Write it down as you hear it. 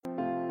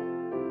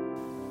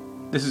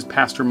This is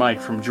Pastor Mike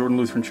from Jordan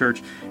Lutheran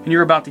Church, and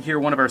you're about to hear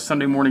one of our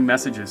Sunday morning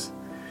messages.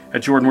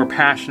 At Jordan, we're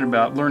passionate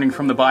about learning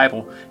from the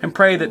Bible and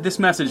pray that this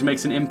message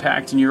makes an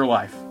impact in your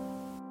life.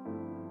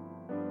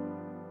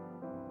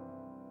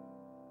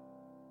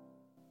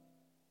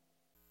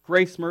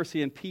 Grace,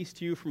 mercy, and peace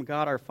to you from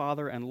God our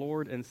Father and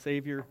Lord and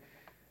Savior,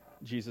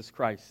 Jesus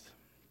Christ.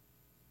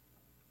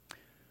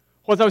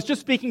 Well, as I was just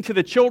speaking to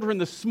the children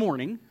this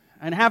morning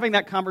and having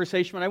that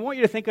conversation, what I want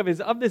you to think of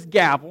is of this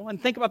gavel and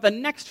think about the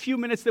next few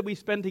minutes that we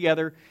spend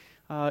together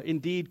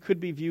indeed could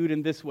be viewed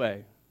in this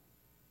way.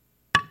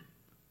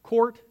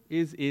 Court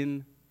is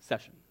in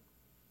session.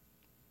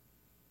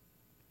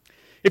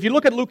 If you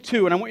look at Luke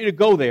 2, and I want you to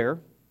go there,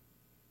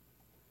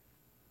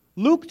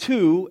 Luke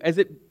 2, as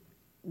it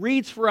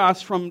reads for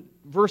us from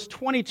verse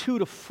 22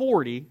 to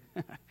 40,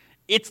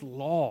 it's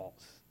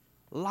laws.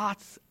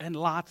 Lots and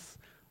lots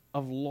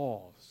of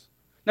laws.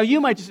 Now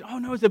you might just say, oh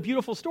no, it's a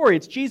beautiful story.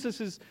 It's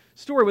Jesus'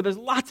 story where there's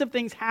lots of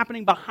things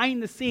happening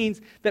behind the scenes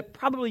that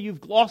probably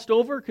you've glossed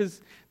over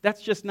because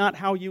that's just not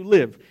how you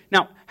live.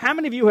 Now, how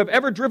many of you have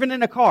ever driven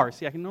in a car?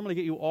 See, I can normally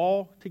get you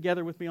all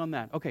together with me on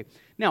that. Okay,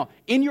 now,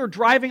 in your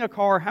driving a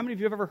car, how many of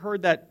you have ever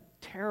heard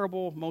that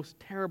terrible, most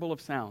terrible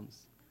of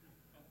sounds?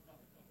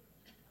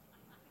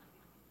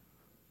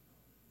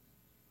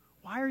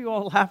 Why are you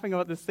all laughing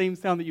about the same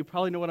sound that you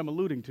probably know what I'm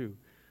alluding to?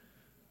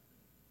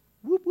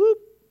 Whoop, whoop.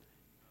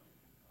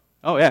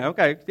 Oh, yeah,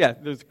 okay. Yeah,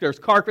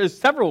 there's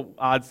several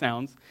odd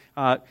sounds.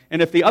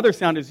 And if the other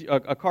sound is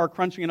a car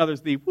crunching and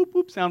others, the whoop,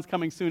 whoop sound's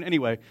coming soon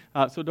anyway.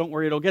 So don't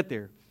worry, it'll get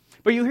there.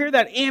 But you hear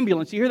that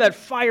ambulance, you hear that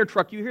fire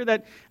truck, you hear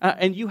that,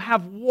 and you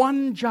have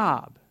one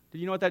job. Do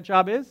you know what that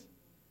job is?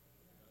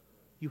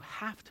 You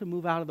have to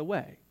move out of the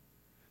way.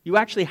 You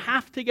actually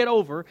have to get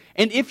over,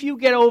 and if you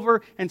get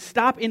over and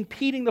stop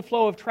impeding the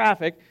flow of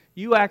traffic,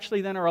 you actually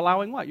then are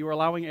allowing what? You are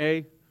allowing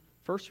a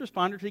first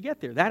responder to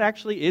get there. That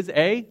actually is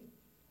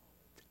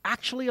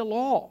actually a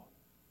law.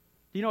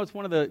 Do you know it's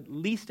one of the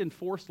least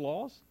enforced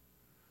laws?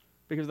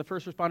 Because the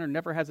first responder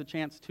never has a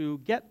chance to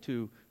get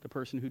to the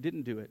person who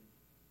didn't do it.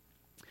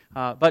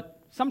 But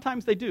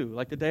sometimes they do.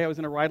 Like the day I was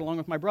in a ride along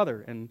with my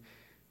brother, and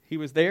he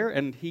was there,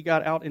 and he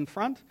got out in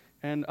front,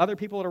 and other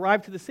people had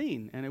arrived to the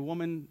scene, and a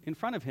woman in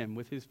front of him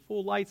with his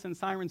full lights and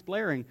sirens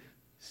blaring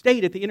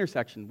stayed at the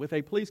intersection with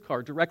a police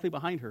car directly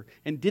behind her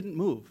and didn't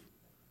move.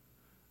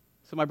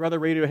 So my brother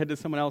radioed ahead to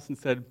someone else and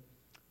said,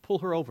 "Pull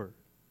her over.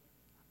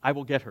 I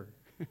will get her."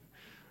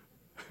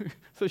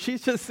 So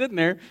she's just sitting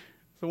there.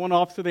 So one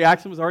officer the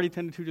accident was already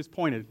tended to just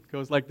pointed.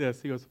 Goes like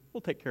this. He goes,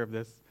 "We'll take care of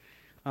this."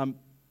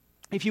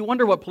 If you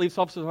wonder what police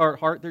officers are at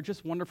heart, they're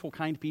just wonderful,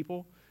 kind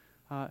people.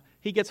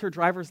 He gets her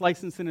driver's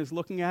license and is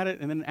looking at it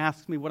and then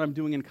asks me what I'm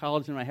doing in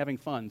college and am I having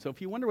fun. So if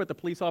you wonder what the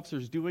police officer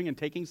is doing and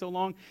taking so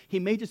long, he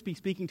may just be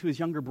speaking to his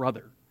younger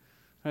brother.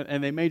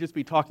 And they may just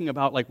be talking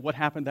about like what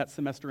happened that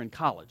semester in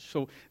college.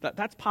 So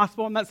that's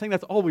possible. I'm not saying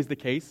that's always the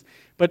case.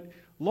 But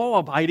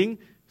law-abiding,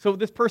 so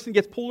this person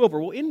gets pulled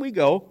over. Well, in we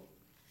go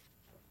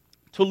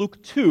to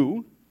Luke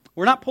 2.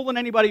 We're not pulling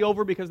anybody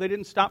over because they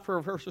didn't stop for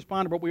a first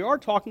responder, but we are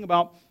talking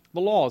about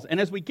the laws. And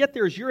as we get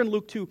there, as you're in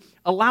Luke 2,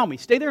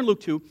 stay there in Luke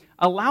 2,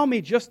 allow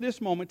me just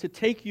this moment to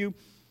take you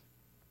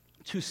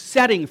to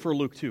setting for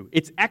Luke 2.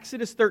 It's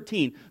Exodus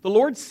 13. The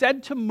Lord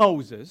said to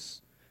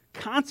Moses,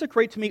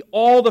 "Consecrate to me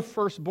all the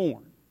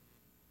firstborn."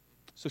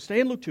 So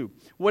stay in Luke 2.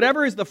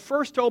 "Whatever is the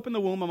first to open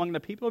the womb among the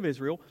people of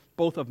Israel,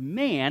 both of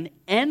man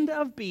and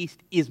of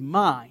beast, is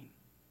mine."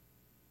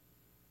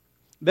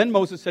 Then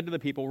Moses said to the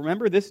people,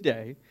 "Remember this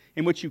day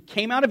in which you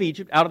came out of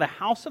Egypt, out of the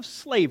house of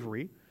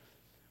slavery,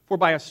 for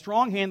by a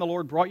strong hand the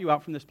Lord brought you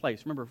out from this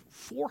place." Remember,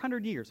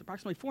 400 years,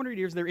 approximately 400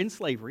 years, they're in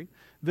slavery.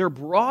 They're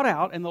brought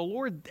out, and the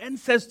Lord then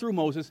says through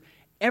Moses,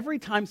 every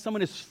time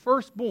someone is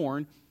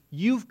firstborn,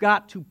 you've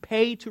got to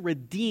pay to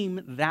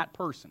redeem that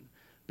person.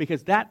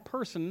 Because that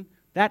person,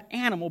 that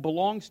animal,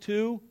 belongs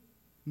to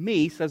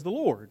me, says the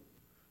Lord.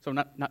 So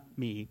not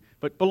me,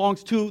 but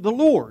belongs to the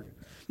Lord.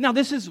 Now,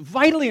 this is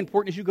vitally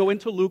important as you go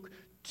into Luke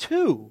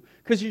 2.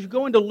 Because as you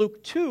go into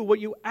Luke 2, what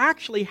you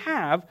actually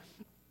have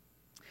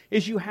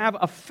is you have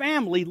a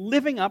family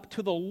living up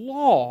to the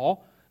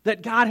law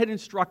that God had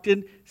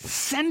instructed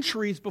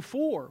centuries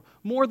before,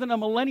 more than a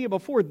millennia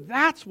before.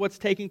 That's what's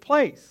taking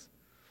place.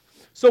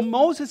 So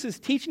Moses is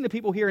teaching the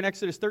people here in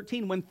Exodus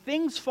 13, when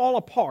things fall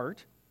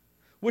apart,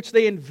 which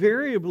they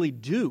invariably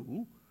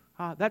do,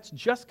 that's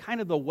just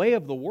kind of the way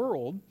of the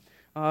world,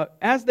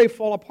 as they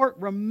fall apart,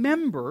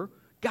 remember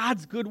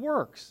God's good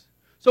works.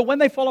 So when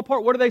they fall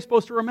apart, what are they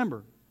supposed to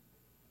remember?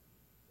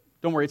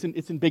 Don't worry,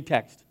 it's in big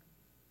text.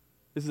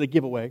 This is a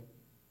giveaway.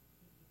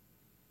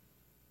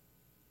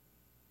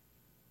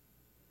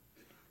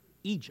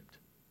 Egypt.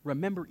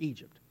 Remember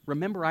Egypt.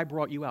 Remember I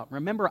brought you out.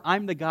 Remember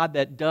I'm the God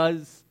that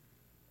does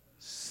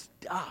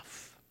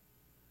stuff.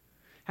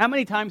 How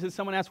many times has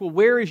someone asked, well,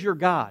 where is your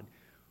God?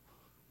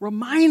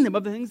 Remind them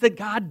of the things that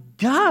God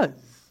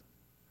does.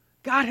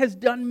 God has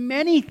done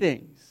many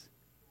things.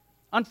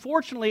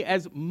 Unfortunately,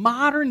 as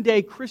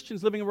modern-day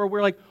Christians living in a world,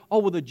 we're like, oh,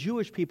 well, the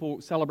Jewish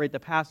people celebrate the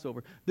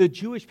Passover. The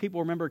Jewish people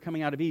remember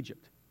coming out of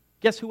Egypt.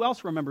 Guess who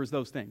else remembers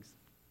those things?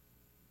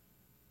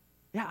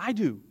 Yeah, I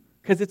do,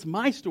 because it's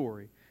my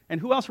story. And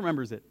who else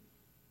remembers it?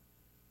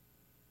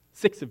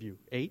 6 of you.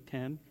 8,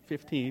 10,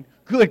 15.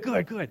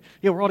 Good.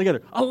 Yeah, we're all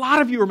together. A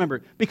lot of you remember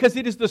it, because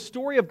it is the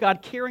story of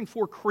God caring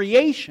for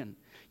creation.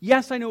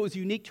 Yes, I know it was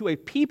unique to a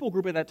people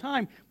group at that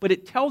time, but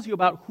it tells you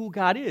about who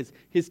God is,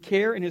 His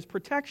care and His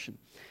protection.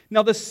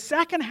 Now, the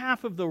second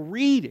half of the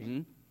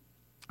reading,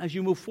 as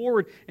you move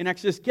forward in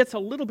Exodus, gets a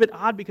little bit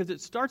odd because it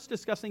starts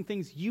discussing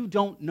things you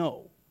don't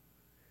know.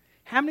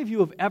 How many of you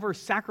have ever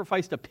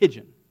sacrificed a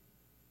pigeon?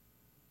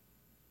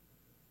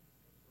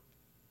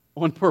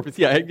 On purpose.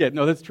 Yeah,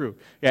 no, that's true.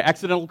 Yeah,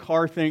 accidental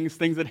car things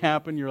that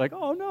happen. You're like,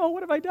 oh no,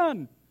 what have I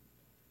done?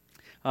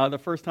 The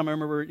first time I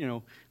remember,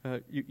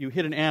 you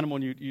hit an animal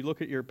and you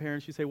look at your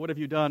parents, you say, what have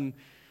you done?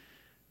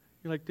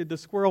 You're like, did the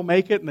squirrel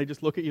make it? And they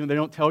just look at you and they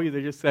don't tell you.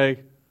 They just say,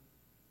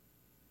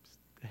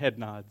 head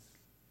nods.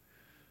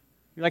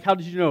 You're like, how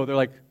did you know? They're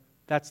like,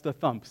 that's the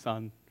thump,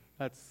 son.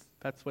 That's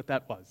what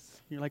that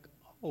was. You're like,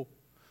 oh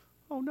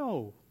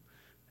no.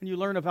 And you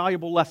learn a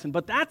valuable lesson.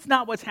 But that's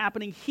not what's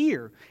happening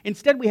here.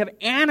 Instead, we have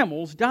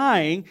animals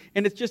dying,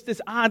 and it's just this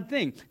odd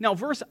thing. Now,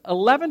 verse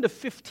 11 to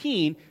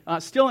 15,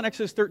 still in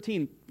Exodus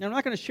 13, and I'm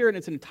not going to share it in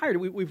its entirety,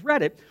 we've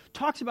read it,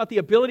 talks about the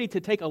ability to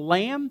take a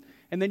lamb,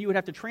 and then you would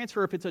have to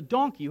transfer. If it's a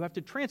donkey, you have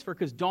to transfer,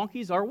 because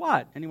donkeys are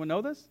what? Anyone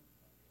know this?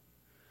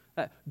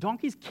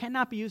 Donkeys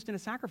cannot be used in a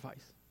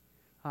sacrifice.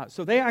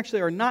 So they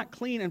actually are not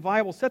clean and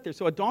viable set there.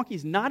 So a donkey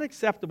is not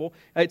acceptable.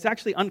 It's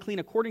actually unclean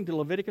according to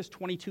Leviticus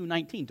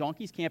 22:19.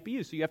 Donkeys can't be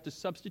used, so you have to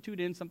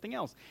substitute in something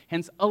else.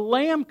 Hence, a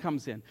lamb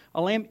comes in.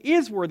 A lamb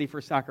is worthy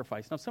for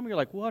sacrifice. Now, some of you are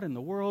like, what in the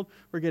world?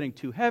 We're getting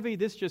too heavy.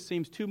 This just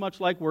seems too much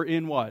like we're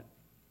in what?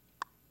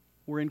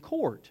 We're in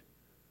court.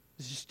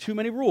 There's just too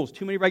many rules,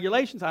 too many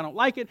regulations. I don't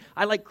like it.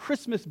 I like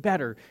Christmas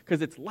better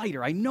because it's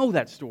lighter. I know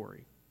that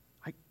story.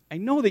 I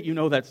know that you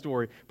know that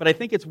story. But I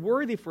think it's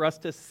worthy for us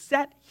to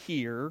set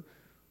here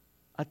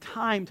a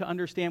time to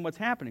understand what's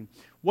happening.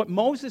 What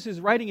Moses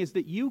is writing is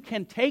that you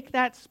can take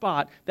that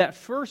spot, that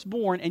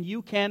firstborn, and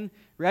you can,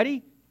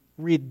 ready?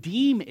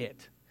 Redeem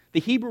it. The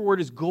Hebrew word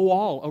is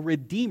goal, a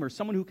redeemer,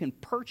 someone who can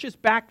purchase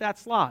back that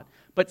slot.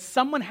 But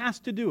someone has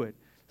to do it.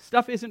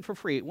 Stuff isn't for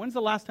free. When's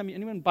the last time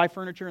anyone buy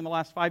furniture in the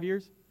last 5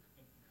 years?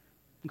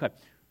 Okay.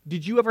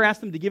 Did you ever ask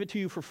them to give it to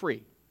you for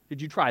free?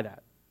 Did you try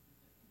that?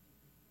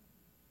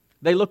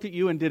 They looked at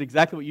you and did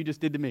exactly what you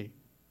just did to me.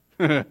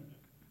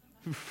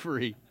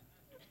 Free.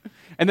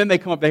 And then they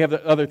come up, they have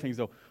the other things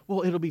though.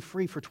 Well, it'll be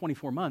free for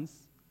 24 months.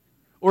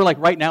 Or like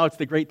right now, it's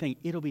the great thing.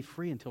 It'll be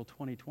free until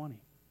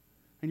 2020.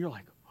 And you're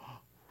like, oh,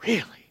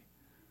 really?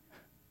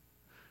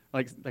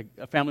 Like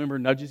a family member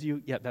nudges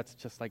you. Yeah, that's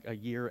just like a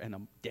year and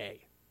a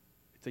day.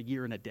 It's a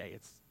year and a day.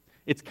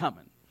 It's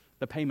coming.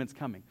 The payment's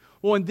coming.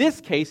 Well, in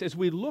this case, as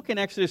we look in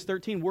Exodus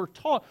 13, we're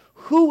taught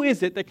who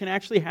is it that can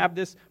actually have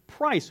this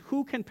price?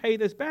 Who can pay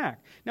this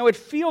back? Now, it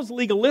feels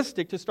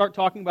legalistic to start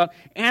talking about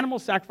animal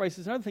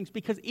sacrifices and other things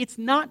because it's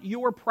not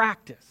your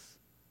practice.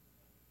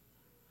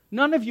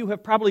 None of you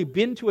have probably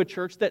been to a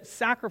church that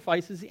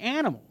sacrifices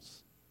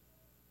animals.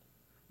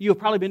 You have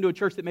probably been to a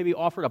church that maybe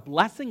offered a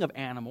blessing of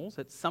animals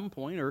at some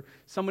point, or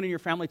someone in your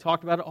family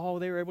talked about it. Oh,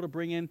 they were able to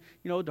bring in,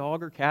 a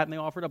dog or cat, and they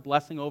offered a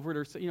blessing over it,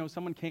 or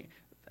someone came.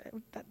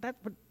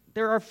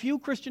 There are a few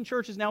Christian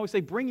churches now who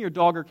say, bring your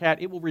dog or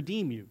cat, it will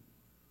redeem you.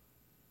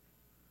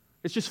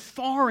 It's just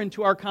far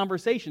into our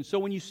conversation. So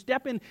when you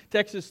step into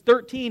Exodus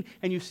 13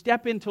 and you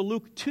step into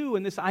Luke 2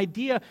 and this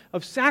idea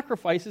of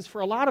sacrifices, for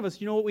a lot of us,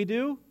 you know what we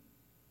do?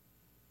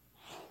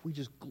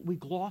 We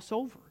gloss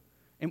over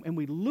and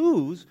we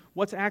lose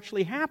what's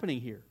actually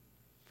happening here.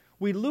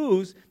 We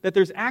lose that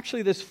there's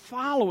actually this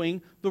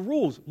following the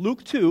rules.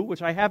 Luke 2,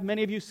 which I have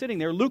many of you sitting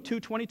there, Luke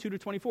 2, 22 to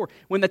 24.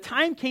 When the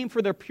time came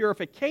for their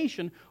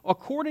purification,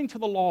 according to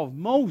the law of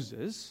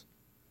Moses,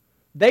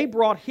 they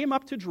brought him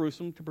up to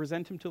Jerusalem to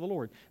present him to the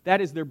Lord. That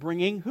is, they're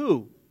bringing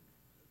who?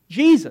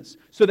 Jesus.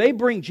 So they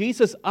bring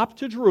Jesus up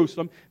to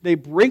Jerusalem. They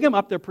bring him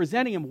up. They're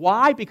presenting him.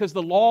 Why? Because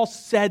the law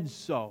said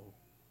so.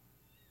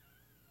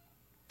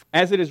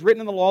 As it is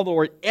written in the law of the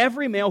Lord,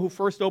 every male who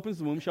first opens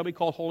the womb shall be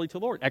called holy to the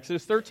Lord.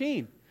 Exodus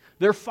 13.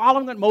 They're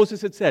following what Moses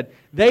had said.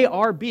 They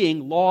are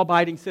being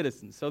law-abiding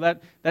citizens. So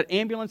that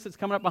ambulance that's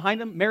coming up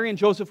behind them, Mary and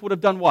Joseph would have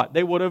done what?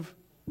 They'd have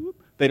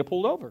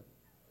pulled over.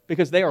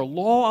 Because they are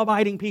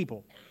law-abiding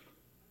people.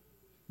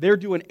 They're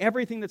doing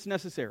everything that's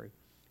necessary.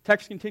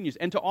 Text continues.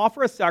 And to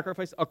offer a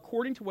sacrifice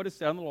according to what is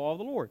said in the law of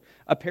the Lord.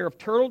 A pair of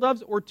turtle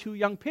doves or 2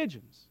 young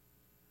pigeons.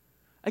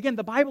 Again,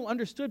 the Bible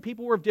understood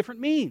people were of different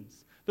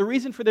means. The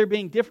reason for there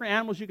being different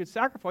animals you could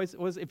sacrifice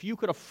was if you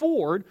could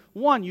afford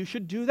one, you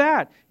should do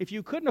that. If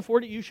you couldn't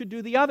afford it, you should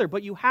do the other.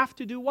 But you have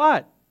to do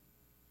what?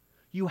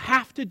 You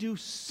have to do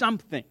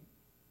something.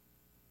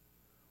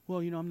 Well,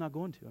 I'm not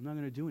going to. I'm not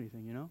going to do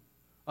anything,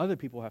 Other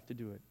people have to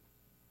do it.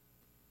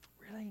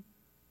 Really?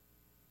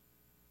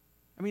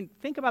 I mean,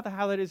 think about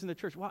how that is in the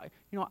church. Well,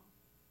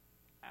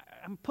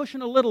 I'm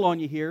pushing a little on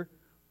you here.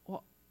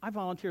 Well, I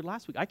volunteered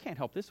last week. I can't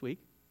help this week.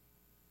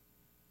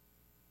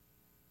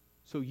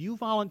 So you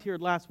volunteered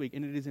last week,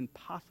 and it is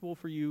impossible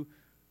for you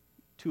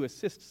to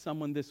assist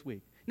someone this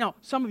week. Now,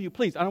 some of you,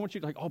 please, I don't want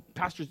you to like, oh,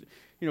 pastors,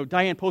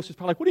 Diane Post is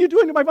probably like, what are you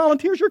doing to my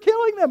volunteers? You're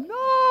killing them.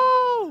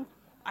 No!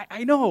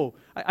 I know.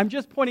 I'm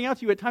just pointing out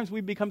to you, at times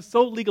we become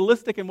so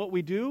legalistic in what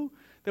we do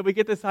that we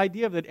get this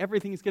idea that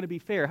everything is going to be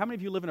fair. How many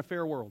of you live in a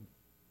fair world?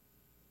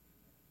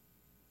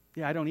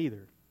 Yeah, I don't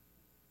either.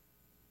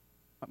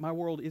 My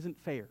world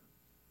isn't fair.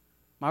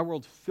 My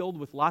world's filled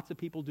with lots of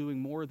people doing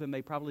more than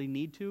they probably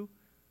need to,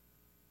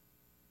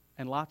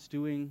 and lots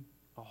doing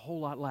a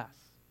whole lot less.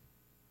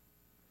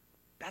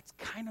 That's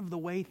kind of the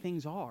way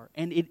things are.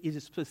 And it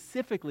is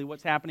specifically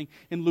what's happening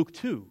in Luke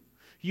 2.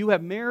 You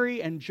have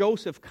Mary and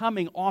Joseph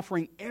coming,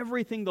 offering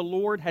everything the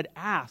Lord had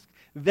asked.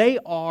 They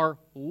are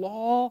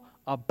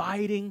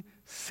law-abiding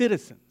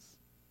citizens.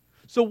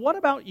 So what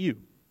about you?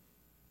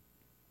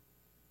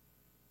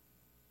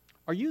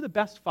 Are you the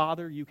best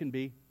father you can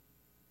be?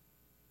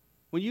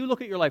 When you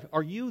look at your life,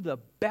 are you the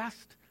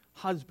best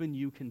husband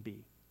you can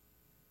be?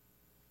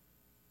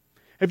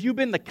 Have you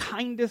been the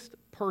kindest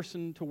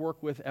person to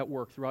work with at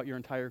work throughout your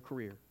entire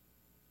career?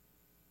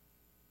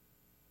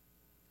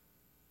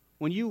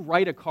 When you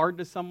write a card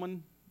to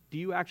someone, do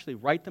you actually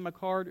write them a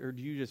card or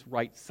do you just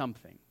write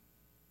something?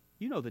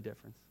 You know the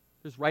difference.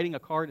 There's writing a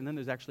card and then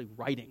there's actually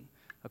writing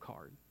a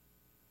card.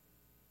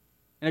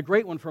 And a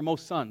great one for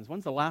most sons.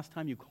 When's the last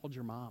time you called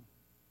your mom?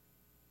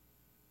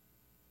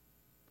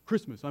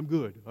 Christmas, I'm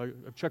good.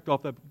 I've checked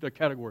off that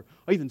category.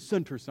 I even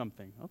sent her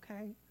something.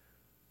 Okay.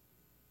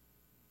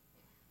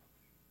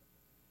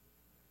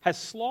 Has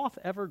sloth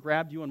ever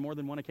grabbed you on more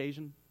than one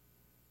occasion?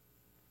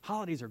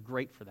 Holidays are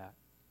great for that.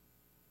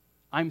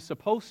 I'm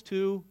supposed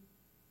to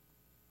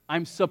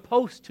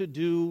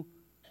do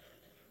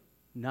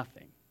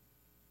nothing.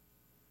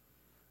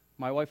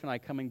 My wife and I,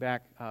 coming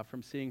back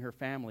from seeing her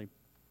family,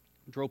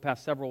 drove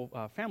past several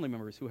family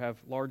members who have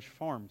large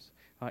farms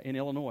in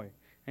Illinois,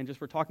 and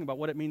just were talking about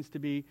what it means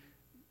to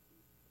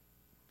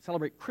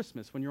celebrate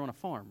Christmas when you're on a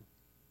farm.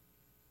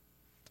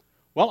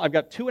 Well, I've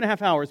got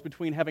 2.5 hours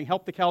between having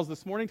helped the cows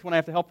this morning to when I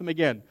have to help them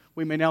again.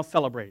 We may now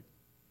celebrate.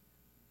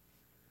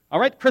 All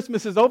right,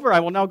 Christmas is over. I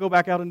will now go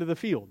back out into the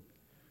field.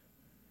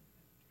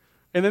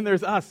 And then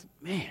there's us.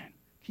 Man,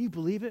 can you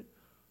believe it?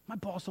 My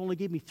boss only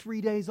gave me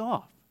 3 days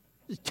off.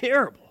 This is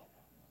terrible.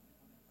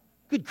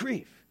 Good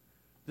grief.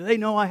 Do they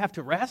know I have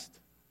to rest?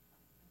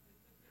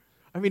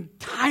 I mean,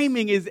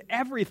 timing is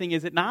everything,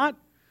 is it not?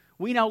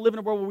 We now live in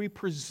a world where we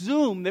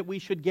presume that we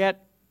should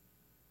get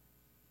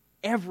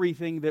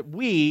everything that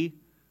we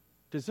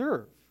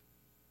deserve.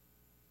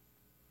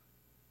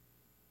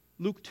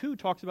 Luke 2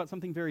 talks about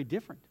something very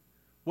different.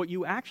 What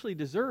you actually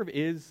deserve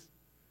is,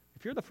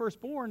 if you're the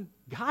firstborn,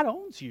 God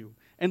owns you.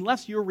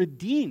 Unless you're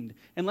redeemed,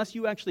 unless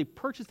you actually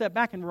purchase that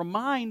back and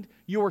remind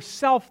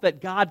yourself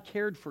that God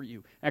cared for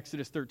you,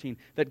 Exodus 13,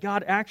 that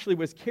God actually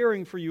was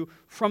caring for you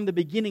from the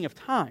beginning of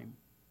time.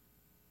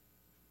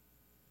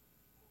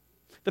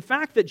 The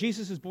fact that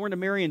Jesus is born to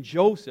Mary and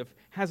Joseph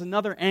has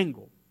another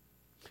angle.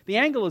 The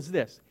angle is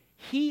this: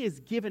 he is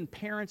given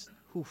parents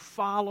who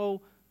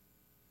follow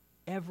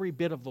every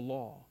bit of the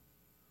law,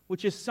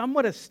 which is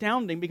somewhat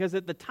astounding because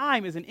at the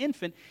time, as an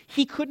infant,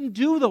 he couldn't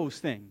do those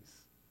things.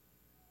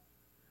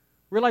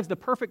 Realize the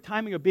perfect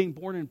timing of being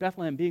born in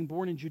Bethlehem, being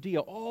born in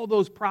Judea, all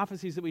those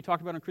prophecies that we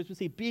talked about on Christmas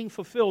Eve being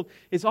fulfilled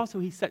is also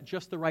he set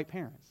just the right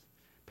parents.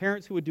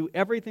 Parents who would do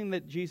everything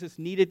that Jesus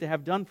needed to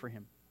have done for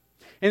him.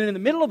 And in the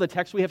middle of the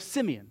text, we have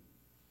Simeon.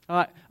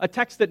 A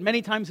text that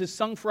many times is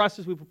sung for us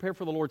as we prepare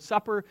for the Lord's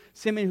Supper.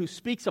 Simeon, who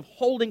speaks of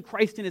holding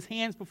Christ in his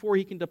hands before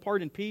he can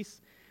depart in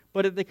peace.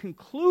 But at the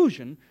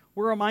conclusion,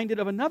 we're reminded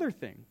of another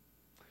thing.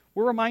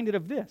 We're reminded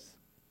of this.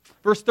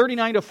 Verse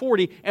 39 to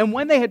 40, and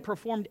when they had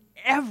performed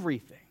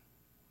everything.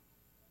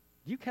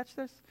 Do you catch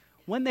this?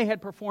 When they had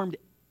performed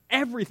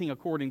everything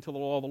according to the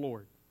law of the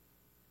Lord.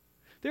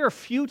 There are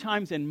few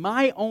times in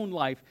my own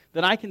life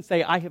that I can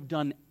say I have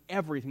done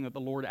everything that the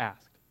Lord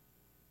asked.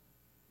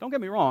 Don't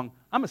get me wrong,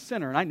 I'm a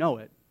sinner and I know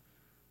it.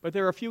 But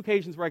there are a few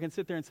occasions where I can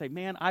sit there and say,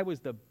 man, I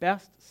was the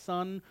best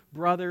son,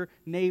 brother,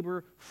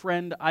 neighbor,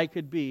 friend I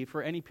could be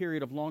for any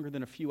period of longer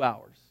than a few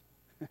hours.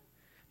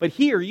 But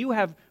here you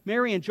have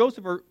Mary and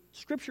Joseph, or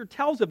Scripture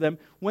tells of them,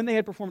 when they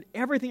had performed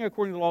everything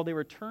according to the law, they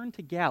returned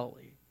to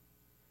Galilee,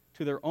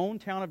 to their own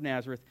town of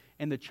Nazareth,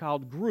 and the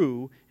child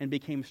grew and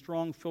became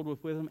strong, filled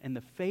with wisdom, and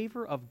the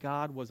favor of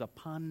God was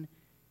upon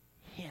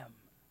him.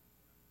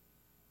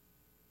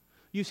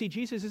 You see,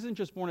 Jesus isn't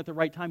just born at the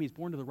right time, he's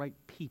born to the right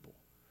people.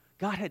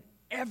 God had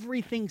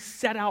everything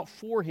set out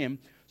for him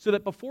so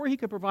that before he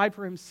could provide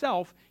for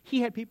himself,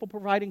 he had people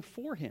providing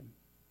for him.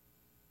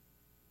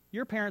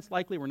 Your parents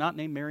likely were not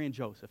named Mary and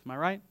Joseph, am I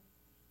right?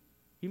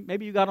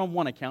 Maybe you got on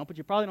one account, but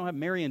you probably don't have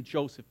Mary and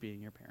Joseph being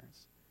your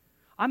parents.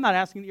 I'm not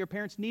asking that your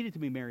parents needed to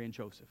be Mary and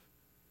Joseph.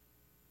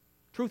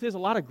 Truth is, a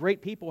lot of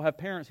great people have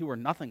parents who are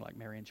nothing like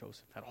Mary and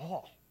Joseph at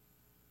all.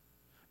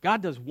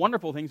 God does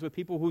wonderful things with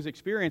people whose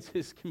experience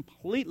is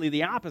completely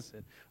the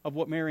opposite of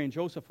what Mary and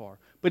Joseph are.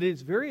 But it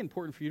is very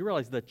important for you to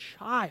realize the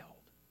child,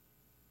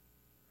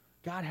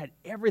 God had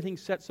everything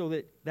set so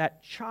that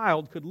that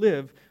child could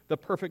live the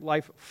perfect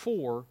life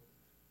for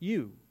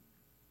you.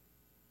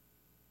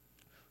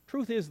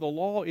 Truth is, the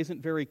law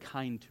isn't very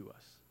kind to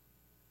us.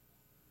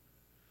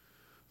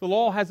 The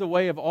law has a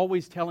way of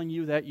always telling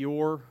you that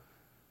you're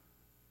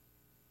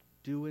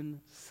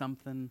doing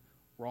something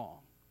wrong.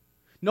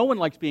 No one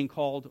likes being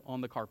called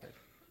on the carpet.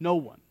 No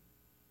one.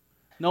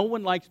 No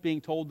one likes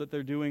being told that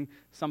they're doing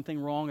something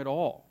wrong at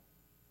all.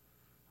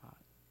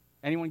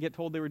 Anyone get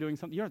told they were doing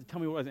something? You don't have to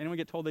tell me what it was. Anyone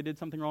get told they did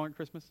something wrong at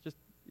Christmas? Just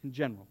in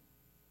general.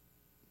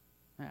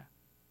 Yeah.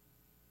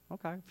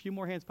 Okay, a few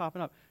more hands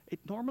popping up. It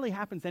normally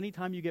happens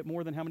anytime you get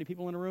more than how many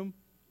people in a room?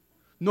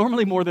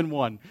 Normally more than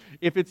one.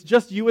 If it's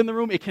just you in the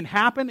room, it can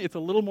happen. It's a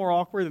little more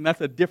awkward, and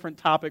that's a different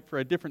topic for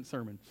a different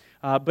sermon.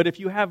 But if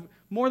you have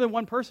more than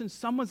one person,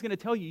 someone's going to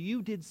tell you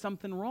you did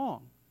something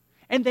wrong.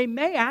 And they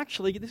may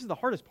actually, this is the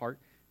hardest part,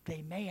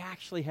 they may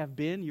actually have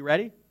been, you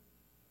ready?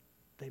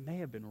 They may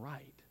have been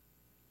right.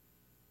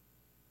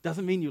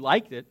 Doesn't mean you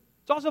liked it.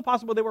 It's also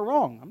possible they were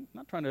wrong. I'm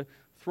not trying to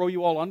throw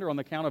you all under on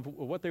the count of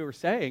what they were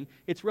saying.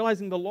 It's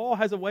realizing the law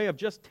has a way of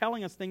just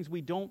telling us things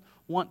we don't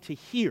want to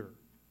hear.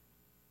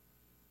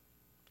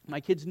 My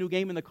kids' new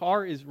game in the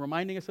car is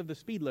reminding us of the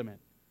speed limit.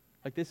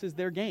 Like this is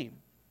their game.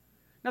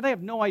 Now they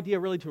have no idea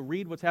really to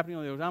read what's happening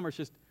on the odometer. It's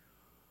just,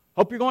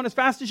 hope you're going as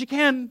fast as you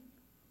can.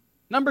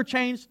 Number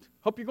changed.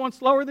 Hope you're going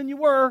slower than you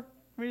were.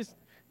 I mean, it's,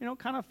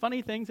 kind of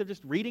funny things of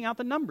just reading out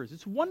the numbers.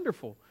 It's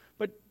wonderful.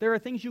 But there are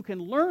things you can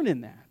learn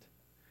in that.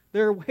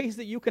 There are ways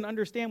that you can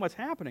understand what's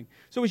happening.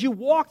 So as you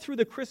walk through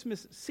the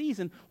Christmas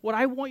season, what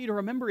I want you to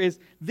remember is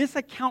this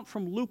account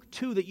from Luke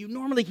 2 that you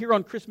normally hear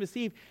on Christmas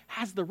Eve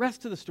has the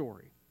rest of the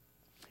story.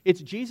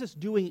 It's Jesus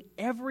doing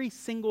every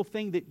single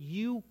thing that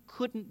you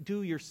couldn't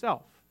do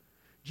yourself.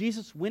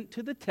 Jesus went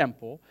to the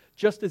temple,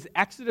 just as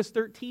Exodus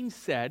 13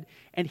 said,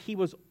 and he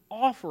was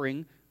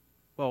offering,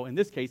 well, in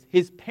this case,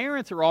 his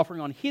parents are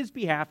offering on his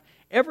behalf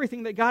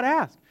everything that God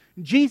asked.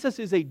 Jesus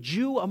is a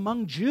Jew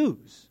among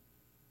Jews.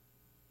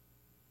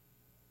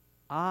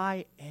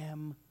 I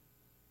am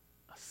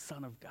a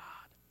son of God.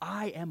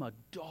 I am a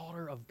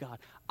daughter of God.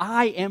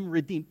 I am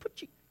redeemed.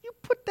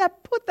 Put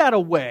that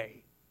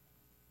away.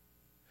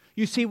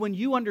 You see, when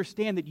you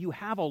understand that you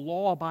have a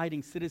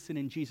law-abiding citizen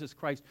in Jesus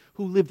Christ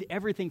who lived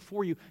everything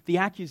for you, the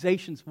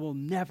accusations will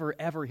never,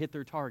 ever hit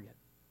their target.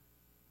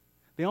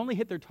 They only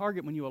hit their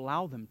target when you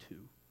allow them to.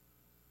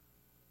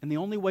 And the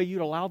only way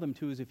you'd allow them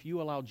to is if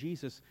you allow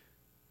Jesus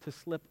to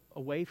slip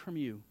away from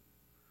you,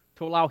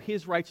 to allow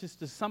his righteousness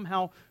to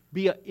somehow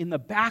be in the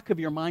back of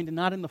your mind and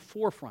not in the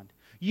forefront.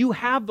 You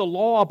have the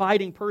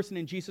law-abiding person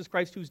in Jesus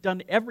Christ who's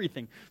done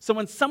everything. So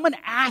when someone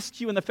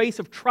asks you in the face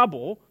of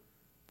trouble,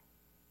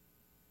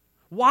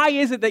 why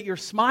is it that you're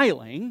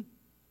smiling?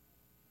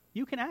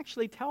 You can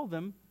actually tell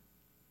them,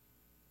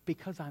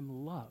 because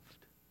I'm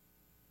loved.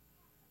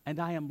 And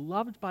I am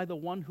loved by the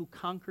one who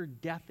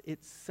conquered death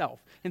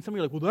itself. And some of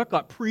you are like, well, that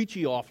got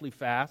preachy awfully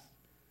fast.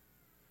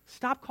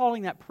 Stop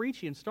calling that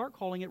preachy and start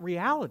calling it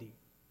reality.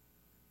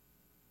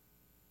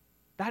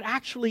 That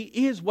actually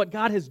is what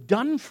God has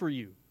done for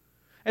you.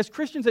 As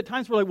Christians, at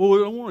times we're like, well, I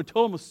don't want to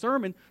tell them a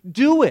sermon.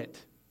 Do it.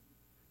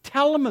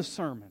 Tell them a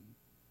sermon.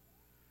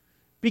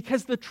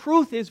 Because the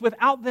truth is,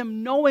 without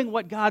them knowing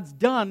what God's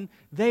done,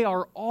 they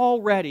are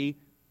already,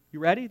 you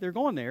ready? They're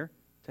going there,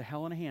 to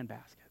hell in a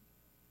handbasket.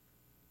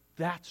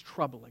 That's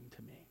troubling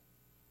to me.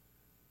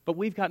 But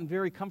we've gotten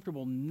very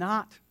comfortable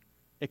not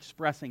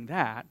expressing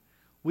that.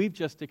 We've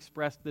just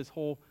expressed this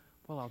whole,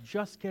 well, I'll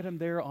just get them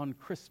there on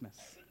Christmas.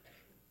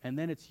 And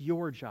then it's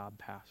your job,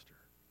 Pastor.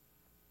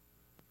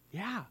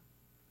 Yeah,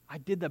 I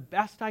did the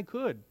best I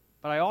could,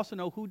 but I also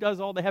know who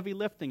does all the heavy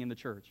lifting in the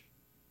church.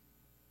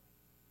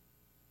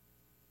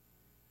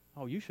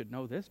 Oh, you should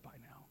know this by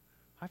now.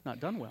 I've not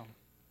done well.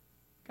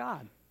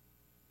 God.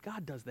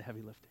 God does the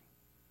heavy lifting.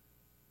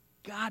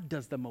 God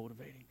does the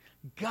motivating.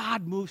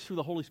 God moves through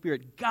the Holy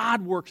Spirit.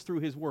 God works through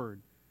his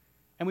word.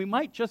 And we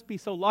might just be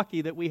so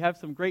lucky that we have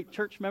some great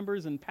church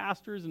members and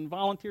pastors and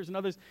volunteers and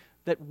others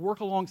that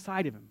work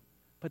alongside of him.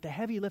 But the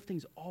heavy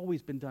lifting's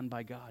always been done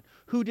by God.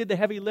 Who did the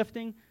heavy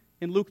lifting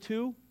in Luke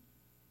 2?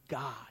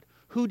 God.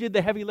 Who did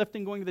the heavy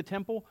lifting going to the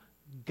temple?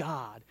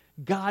 God.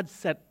 God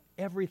set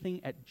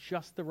everything at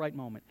just the right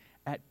moment,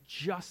 at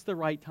just the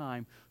right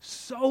time,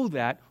 so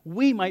that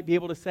we might be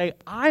able to say,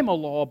 I'm a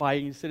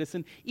law-abiding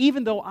citizen,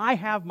 even though I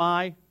have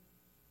my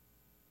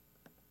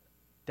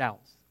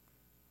doubts,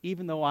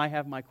 even though I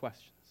have my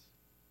questions.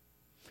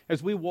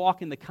 As we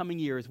walk in the coming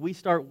years, we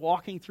start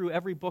walking through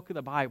every book of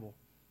the Bible.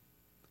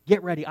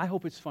 Get ready. I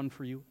hope it's fun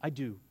for you. I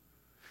do.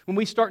 When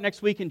we start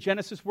next week in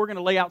Genesis, we're going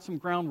to lay out some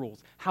ground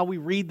rules, how we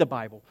read the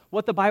Bible,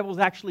 what the Bible is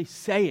actually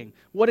saying,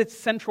 what its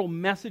central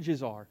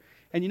messages are.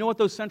 And you know what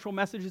those central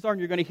messages are? And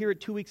you're going to hear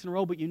it 2 weeks in a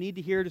row, but you need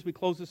to hear it as we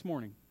close this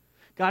morning.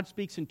 God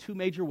speaks in two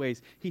major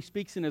ways. He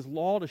speaks in his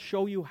law to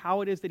show you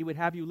how it is that he would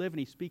have you live, and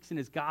he speaks in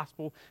his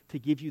gospel to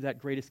give you that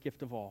greatest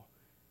gift of all,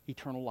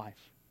 eternal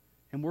life.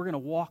 And we're going to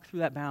walk through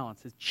that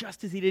balance,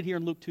 just as he did here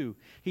in Luke 2.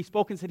 He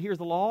spoke and said, here's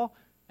the law,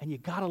 and you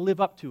got to live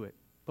up to it.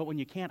 But when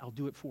you can't, I'll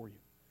do it for you.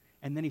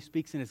 And then he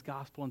speaks in his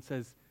gospel and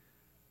says,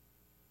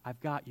 I've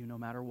got you no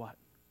matter what.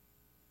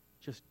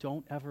 Just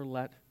don't ever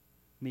let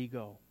me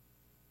go.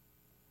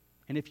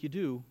 And if you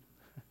do,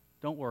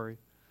 don't worry.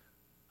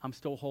 I'm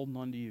still holding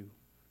on to you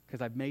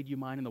because I've made you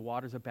mine in the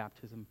waters of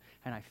baptism,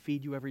 and I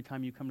feed you every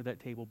time you come to that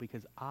table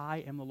because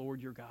I am the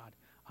Lord your God.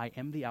 I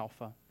am the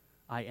Alpha.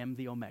 I am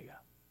the Omega.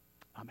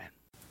 Amen.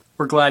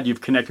 We're glad you've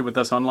connected with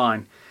us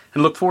online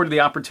and look forward to the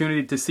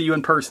opportunity to see you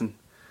in person.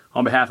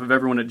 On behalf of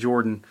everyone at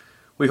Jordan,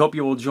 we hope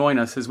you will join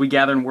us as we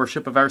gather in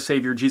worship of our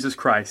Savior, Jesus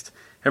Christ,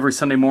 every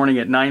Sunday morning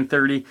at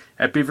 9:30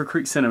 at Beaver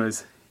Creek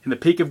Cinemas in the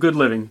Peak of Good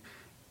Living,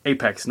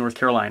 Apex, North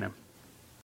Carolina.